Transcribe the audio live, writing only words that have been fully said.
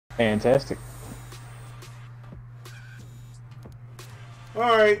Fantastic.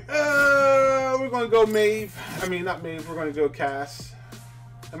 Alright, we're gonna go Maeve. I mean, not Maeve, we're gonna go Cass.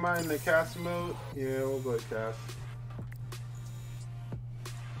 Am I in the Cass mode? Yeah, we'll go with Cass.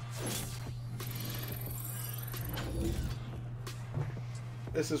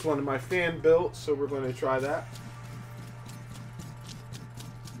 This is one of my fan builds, so we're gonna try that.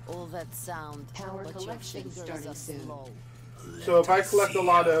 All that sound, Power but your collection fingers starting are soon. slow. So if I collect a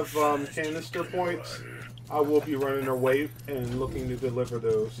lot of canister points, I will be running away and looking to deliver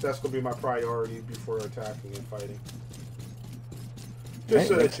those. That's going to be my priority before attacking and fighting. Just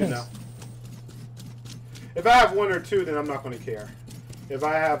so that you know. If I have 1 or 2, then I'm not going to care. If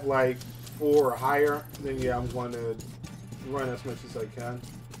I have like 4 or higher, then yeah, I'm going to run as much as I can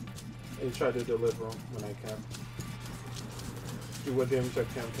and try to deliver them when I can. Do what damage I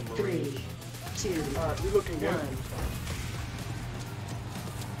can from a range. 3, 2, Alright, you're looking good. 1.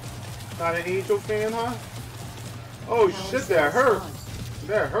 Not an Angel fan, huh? Oh shit, that hurt.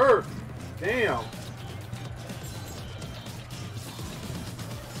 That hurt. Damn.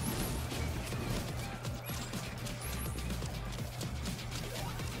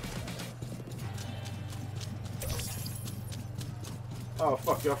 Oh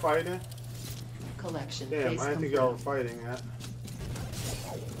fuck, y'all fighting? Collection. Damn, phase I didn't think complete. y'all were fighting that.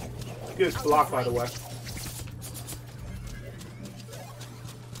 Good block, by the way.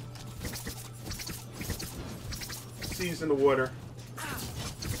 Seas in the water.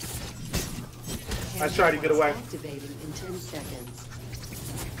 I tried to get away. Activating in 10 seconds.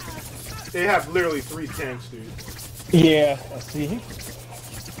 They have literally 3 tanks, dude. Yeah, I see.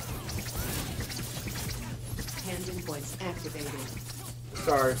 Handing points activated.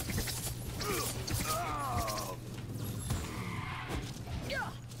 Sorry.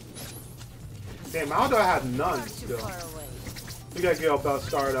 Damn, how do I have none Far too still? far away. We gotta get up about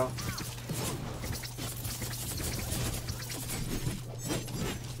Star though.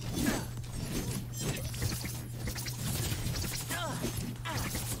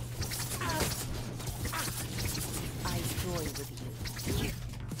 I toy with you.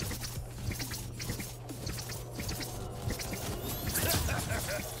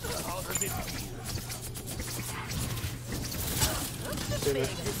 Finish.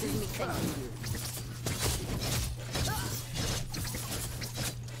 This is me thanking you.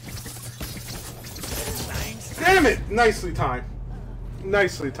 Damn it! Nicely timed.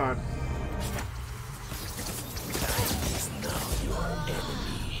 Nicely timed.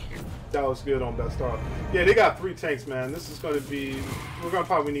 That was good on Best Star. Yeah, they got 3 tanks, man. This is gonna be... We're gonna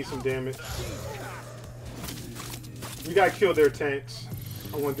probably need some damage. We gotta kill their tanks.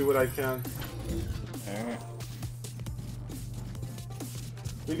 I wanna do what I can. Alright.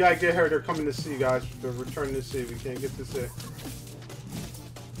 We gotta get her. They're coming to sea, guys. They're returning to sea. We can't get to sea.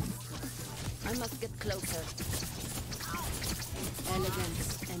 I must get closer.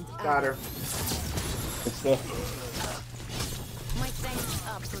 Elegance and Got her. Good stuff. My thanks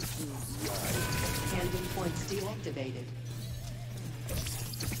are profuse. Handing points deactivated.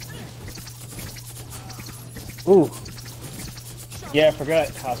 Ooh. Yeah, I forgot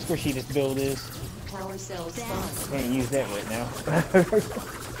how squishy this build is. Power cells spawned. Can't use that right now.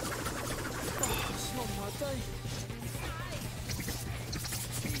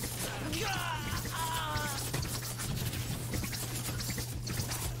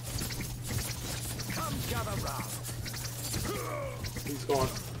 He's gone.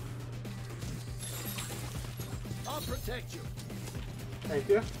 I'll protect you. Thank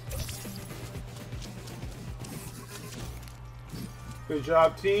you. Good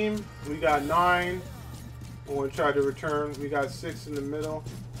job, team. We got 9. I want to try to return. We got 6 in the middle.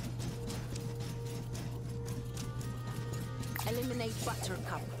 Eliminate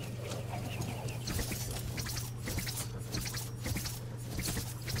Buttercup.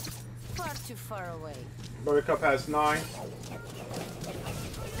 Far too far away. Buttercup has 9.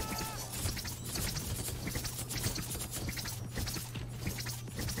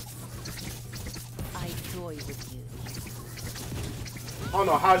 I toy with you. I don't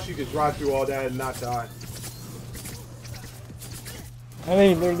know how she could drive through all that and not die. I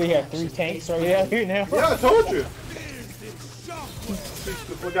mean, literally have 3 tanks right out here now. Yeah, I told you.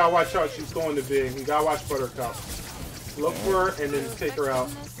 We gotta watch out. She's going to be. We gotta watch Buttercup. Look for her and then take her out.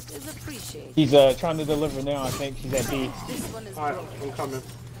 Is appreciated. He's trying to deliver now. I think she's at B. This one is Alright, broken. I'm coming.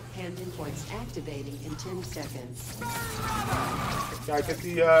 Handing points activating in 10 seconds. Gotta get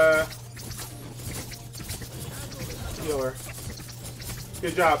the healer.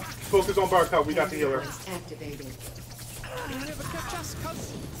 Good job. Focus on Buttercup. We got the healer. Points activated. You'll never catch us,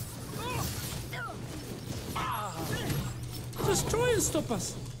 cuz. Just try and stop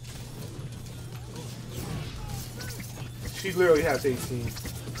us. She literally has 18.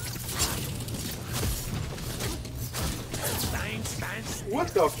 What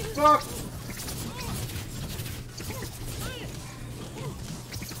the fuck?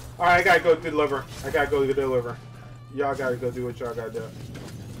 Alright, I gotta go deliver. Y'all gotta go do what y'all gotta do.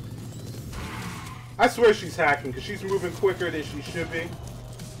 I swear she's hacking because she's moving quicker than she should be.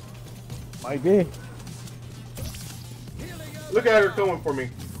 Might be. Look at her going for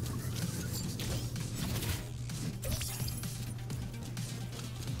me.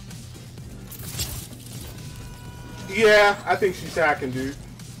 Yeah, I think she's hacking, dude.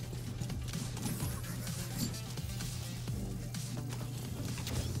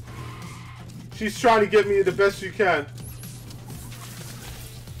 She's trying to get me the best she can.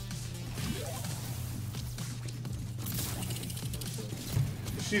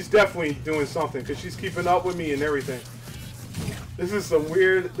 She's definitely doing something because she's keeping up with me and everything. This is a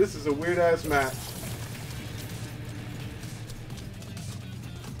weird ass match.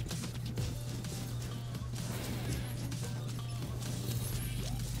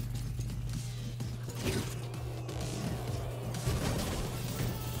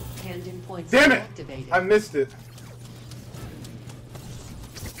 Tandem points Damn it! activated. I missed it.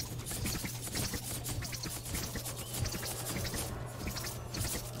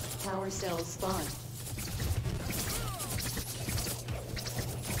 Power cells spawn.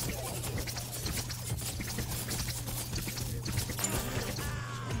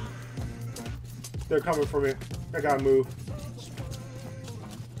 They're coming for me. I gotta move.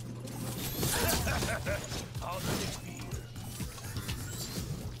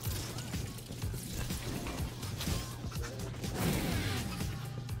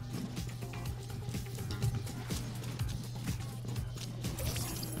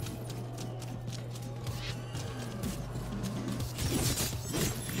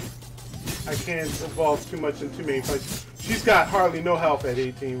 I can't evolve too much in too many places. She's got hardly no health at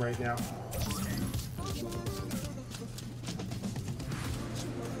 18 right now.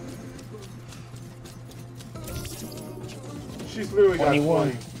 She's literally got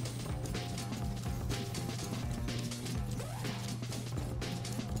 21. 20.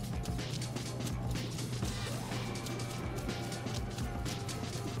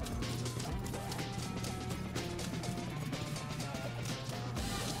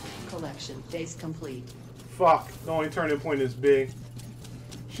 Collection phase complete. Fuck, the only turning point is big.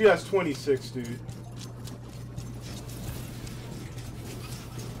 She has 26, dude.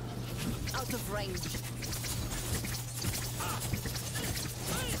 Out of range.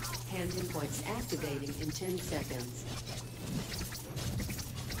 Tandem points activating in 10 seconds.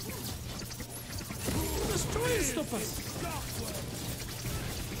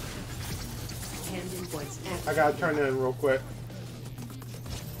 Tandem points activating. I gotta turn that in real quick.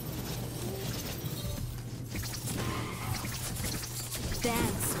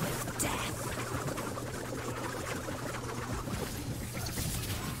 Dance with death.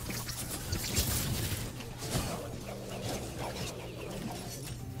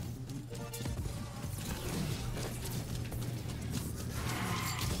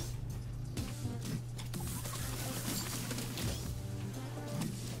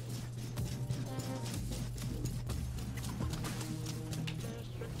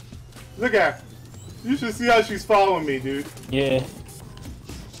 Look at her. You should see how she's following me, dude. Yeah.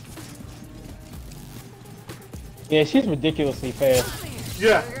 Yeah, she's ridiculously fast.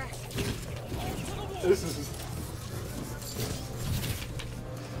 Yeah. This is...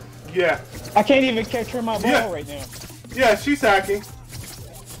 Yeah. I can't even catch her in my ball Yeah. right now. Yeah, she's hacking.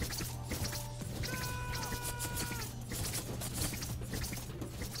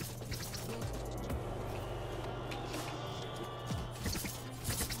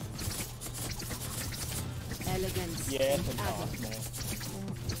 Elegance. Yeah, it's a and toss, agility. man.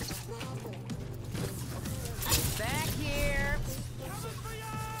 Back here.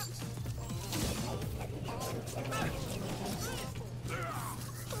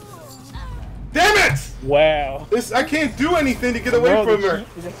 Damn it! Wow. I can't do anything to get away Bro, from the her.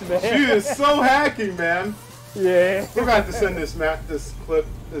 cheat is bad. She is so hacking, man. Yeah. We're gonna have to send this clip,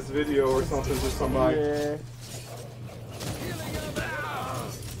 this video or something to somebody. Yeah.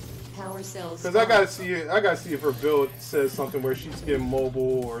 Power cells. Cause I gotta see if her build says something where she's getting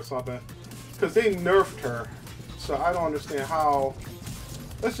mobile or something. Cause they nerfed her, so I don't understand how.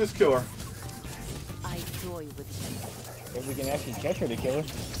 Let's just kill her. I toy with you. If we can actually catch her to kill her.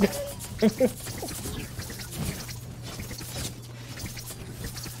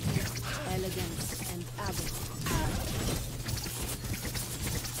 Elegance and agility.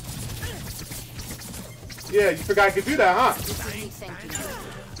 Yeah, you forgot I could do that, huh? This is me thanking you.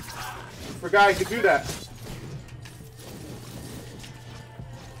 Forgot I could do that.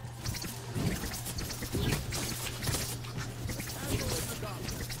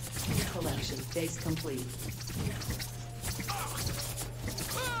 Base complete.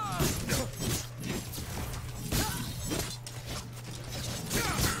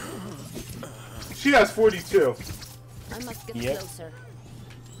 She has 42. I must get Yep. closer.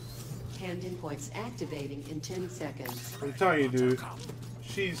 Hand points activating in 10 seconds. I'm telling you, dude.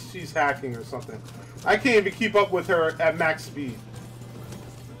 She's hacking or something. I can't even keep up with her at max speed.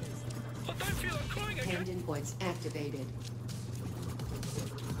 Hand points activated.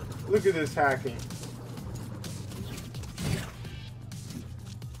 Look at this hacking.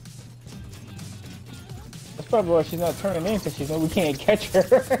 That's probably why she's not turning in, because she knows we can't catch her.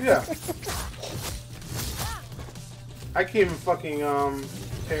 Yeah. I can't even fucking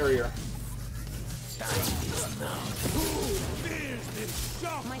parry her.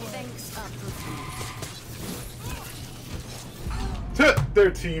 My thanks are profuse.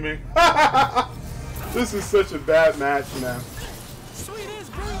 They're teaming. This is such a bad match, man.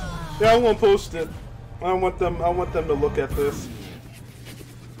 Yeah, I won't post it. I want them to look at this.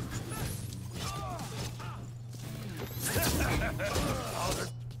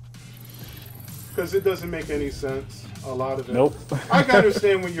 Because it doesn't make any sense. A lot of it. Nope. I can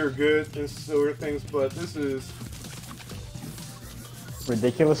understand when you're good and sort of things, but this is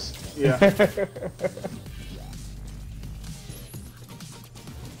Ridiculous. yeah.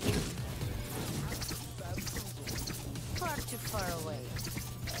 Far too far away.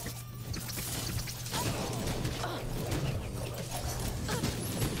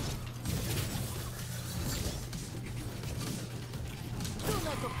 Do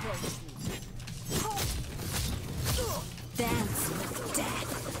not approach me. Dance with death.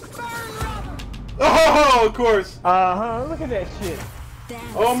 Burn rubber. Oh, of course. Uh-huh, look at that shit.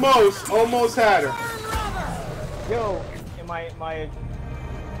 Dance. Almost had her. Burn rubber. Yo, am I Hand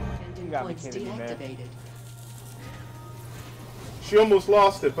gotta be points kidding me, man. deactivated. She almost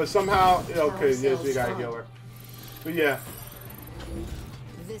lost it, but somehow okay, yes, we gotta kill her. But yeah,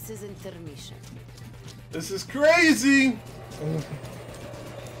 This is intermission. this is crazy.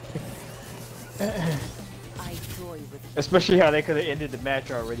 I toy with Especially how they could have ended the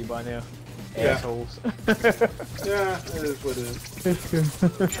match already by now. Yeah. Assholes. Yeah, it is what it is.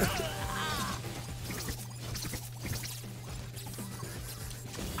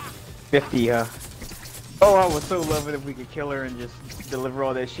 50, huh? Oh, I would so love it if we could kill her and just deliver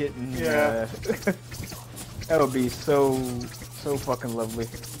all that shit. And, Yeah. that would be so fucking lovely.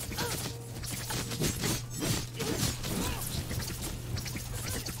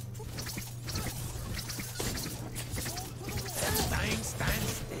 Stand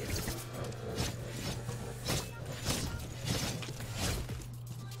still.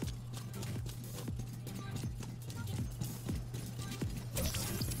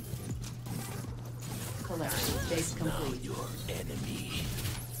 Collection base complete. Your enemy.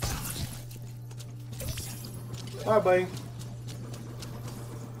 Bye, buddy.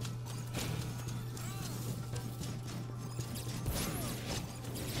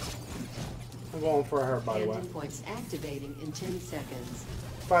 I'm going for her, by the way. Hand points activating in 10 seconds.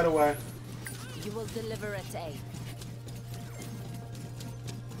 By the way, you will deliver at A.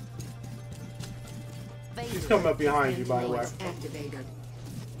 she's coming up behind you, by the way. Points activated.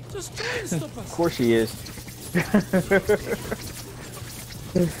 Just doing stuff. Of course she is.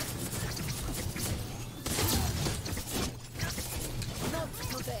 Not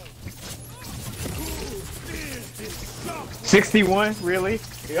today. 61? Really?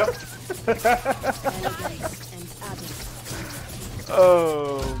 Yep. Elegance and adding.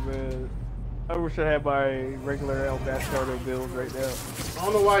 Oh, man. I wish I had my regular El Bastardo build right now. I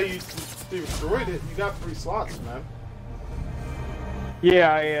don't know why you destroyed it. You got 3 slots, man.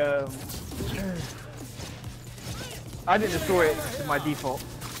 Yeah, I didn't destroy it. It's my default.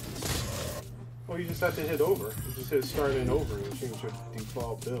 Well, you just have to hit over. You just hit start and over and change your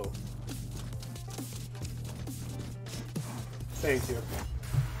default build. Thank you.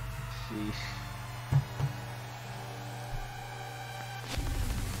 Sheesh.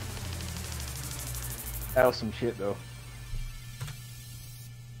 That was some shit, though.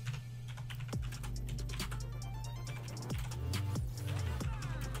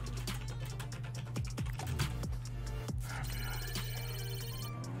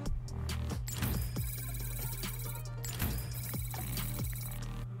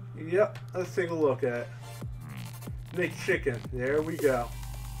 Yep, let's take a look at McChicken. There we go.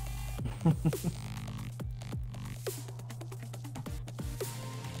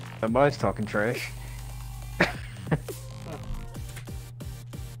 Somebody's talking trash.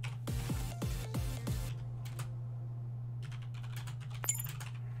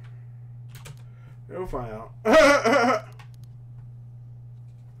 We'll find out.